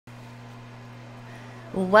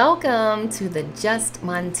Welcome to the Just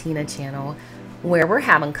Montina channel, where we're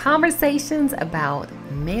having conversations about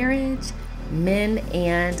marriage, men,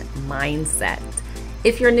 and mindset.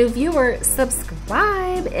 If you're a new viewer,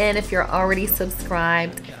 subscribe, and if you're already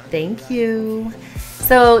subscribed, thank you.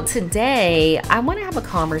 So today, I want to have a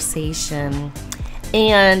conversation,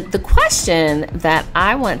 and the question that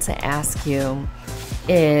I want to ask you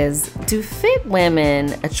is, do fit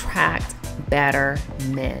women attract better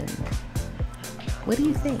men? What do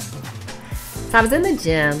you think? So I was in the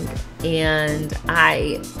gym and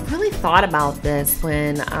I really thought about this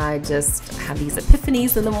when I just have these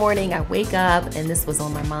epiphanies in the morning. I wake up and this was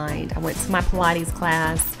on my mind. I went to my Pilates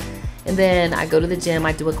class and then I go to the gym.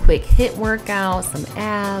 I do a quick HIIT workout, some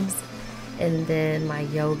abs, and then my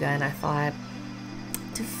yoga. And I thought,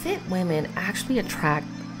 do fit women actually attract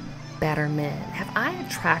better men? Have I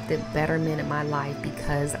attracted better men in my life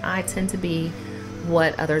because I tend to be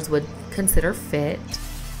what others would consider fit?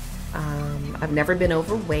 I've never been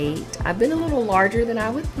overweight. I've been a little larger than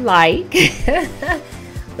I would like,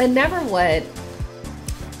 but never what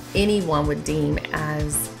anyone would deem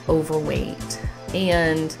as overweight.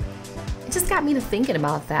 And it just got me to thinking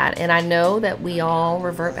about that. And I know that we all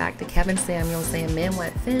revert back to Kevin Samuel saying men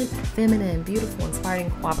want fit, feminine, beautiful,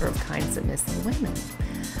 inspiring, cooperative, kind, submissive women.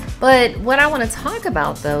 But what I want to talk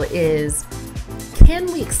about though is, can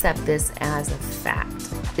we accept this as a fact?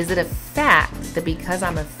 Is it a fact that because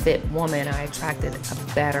I'm a fit woman, I attracted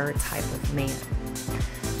a better type of man?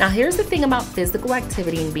 Now, here's the thing about physical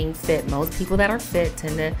activity and being fit. Most people that are fit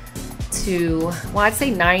tend to, well, I'd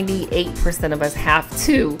say 98% of us have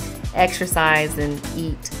to exercise and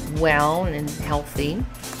eat well and healthy.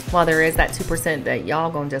 While there is that 2% that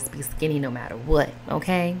y'all gonna just be skinny no matter what,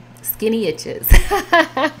 okay? Skinny itches.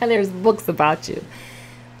 There's books about you.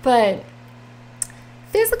 But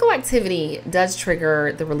physical activity does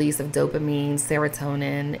trigger the release of dopamine,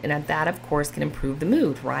 serotonin, and that, of course, can improve the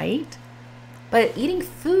mood, right? But eating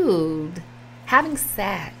food, having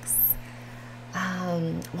sex,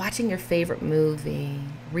 watching your favorite movie,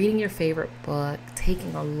 reading your favorite book,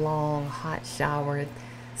 taking a long hot shower,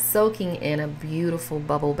 soaking in a beautiful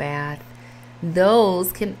bubble bath,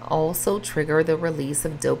 those can also trigger the release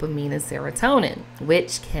of dopamine and serotonin,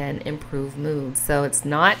 which can improve mood. So it's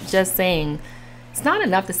not just saying, it's not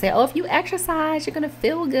enough to say, oh, if you exercise, you're going to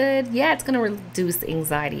feel good. Yeah, it's going to reduce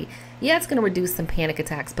anxiety. Yeah, it's going to reduce some panic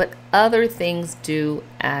attacks, but other things do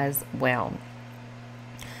as well.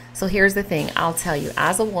 So here's the thing. I'll tell you,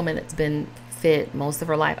 as a woman that's been fit most of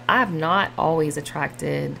her life, I've not always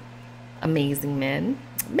attracted amazing men.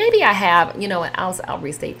 Maybe I have, you know what, I'll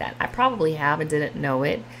restate that. I probably have and didn't know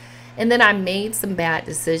it. And then I made some bad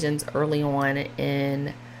decisions early on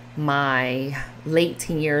in my late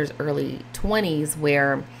teen years, early 20s,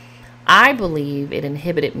 where I believe it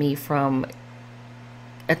inhibited me from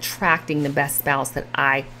attracting the best spouse that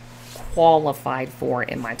I qualified for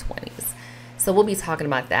in my 20s. So we'll be talking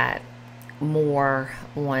about that more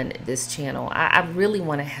on this channel. I really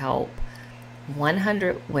want to help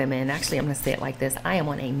 100 women. Actually, I'm going to say it like this. I am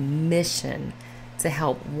on a mission to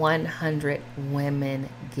help 100 women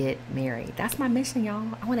get married. That's my mission,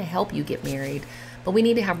 y'all. I want to help you get married, but we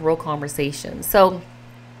need to have real conversations. So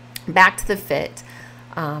back to the fit.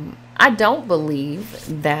 I don't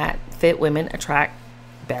believe that fit women attract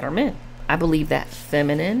better men. I believe that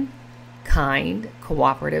feminine, kind,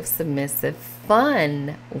 cooperative, submissive,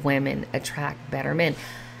 fun women attract better men.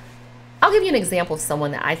 I'll give you an example of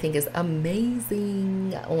someone that I think is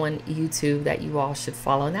amazing on YouTube that you all should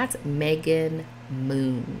follow, and that's Megan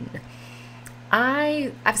Moon.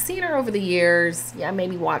 I've seen her over the years. Yeah, I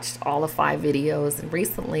maybe watched all of 5 videos, and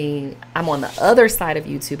recently I'm on the other side of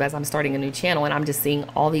YouTube as I'm starting a new channel, and I'm just seeing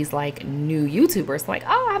all these like new YouTubers. I'm like,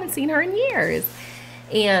 oh, I haven't seen her in years.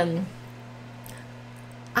 And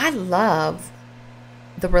I love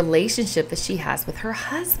the relationship that she has with her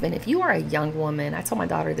husband. If you are a young woman, I told my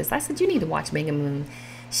daughter this. I said, you need to watch Megan Moon.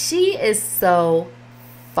 She is so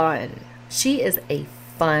fun. She is a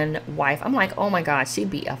fun wife. I'm like, oh my gosh,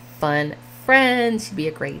 she'd be a fun friend. She'd be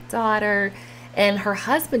a great daughter. And her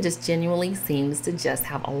husband just genuinely seems to just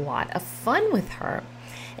have a lot of fun with her.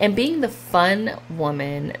 And being the fun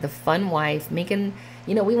woman, the fun wife, making,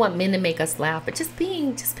 you know, we want men to make us laugh, but just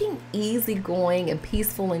being easygoing and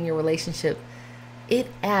peaceful in your relationship, it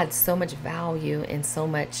adds so much value and so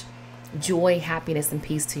much joy, happiness, and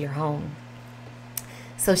peace to your home.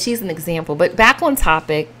 So she's an example. But back on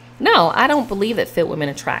topic, no, I don't believe that fit women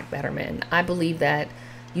attract better men. I believe that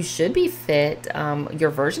you should be fit, your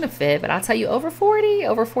version of fit, but I'll tell you, over 40,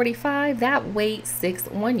 over 45, that weight sticks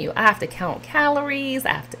on you. I have to count calories,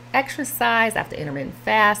 I have to exercise, I have to intermittent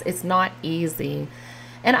fast. It's not easy.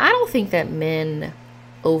 And I don't think that men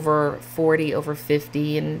over 40, over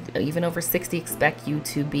 50, and even over 60 expect you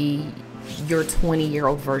to be your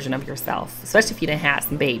 20-year-old version of yourself, especially if you didn't have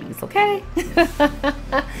some babies, okay?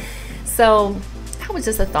 So that was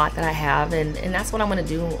just a thought that I have, and that's what I'm going to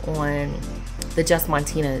do on the Just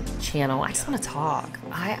Montina channel. I just want to talk.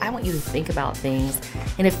 I want you to think about things.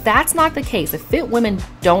 And if that's not the case, if fit women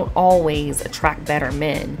don't always attract better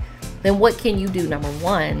men, then what can you do? Number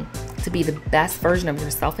one, to be the best version of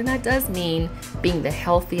yourself. And that does mean being the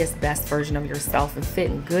healthiest, best version of yourself and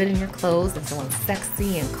fitting good in your clothes and feeling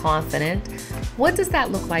sexy and confident. What does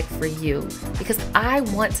that look like for you? Because I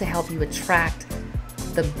want to help you attract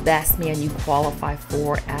the best man you qualify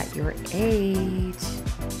for at your age.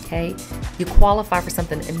 Okay? You qualify for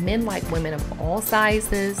something, and men like women of all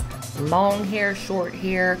sizes, long hair, short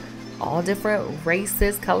hair, all different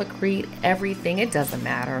races, color, creed, everything. It doesn't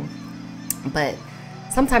matter. But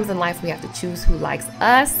sometimes in life we have to choose who likes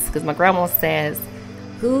us, because my grandma says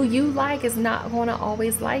who you like is not going to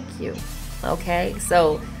always like you. Okay?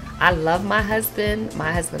 So I love my husband.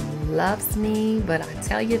 My husband loves me, but I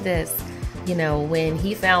tell you this, you know, when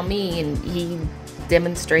he found me and he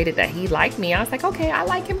demonstrated that he liked me, I was like, okay, I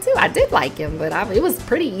like him too. I did like him, but it was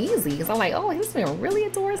pretty easy, because I'm like, oh, this man really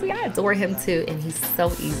adores me. I adore him too, and he's so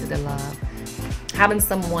easy to love. Having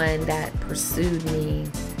someone that pursued me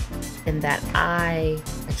and that I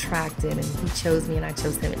attracted, and he chose me and I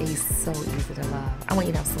chose him, he's so easy to love. I want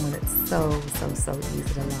you to have someone that's so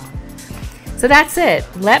easy to love. So that's it.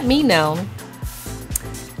 Let me know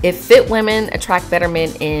if fit women attract better men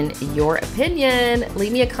in your opinion.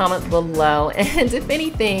 Leave me a comment below, and if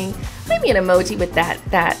anything, leave me an emoji with that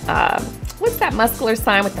what's that muscular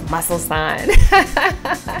sign with the muscle sign?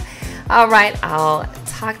 All right, I'll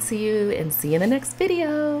talk to you and see you in the next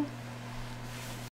video.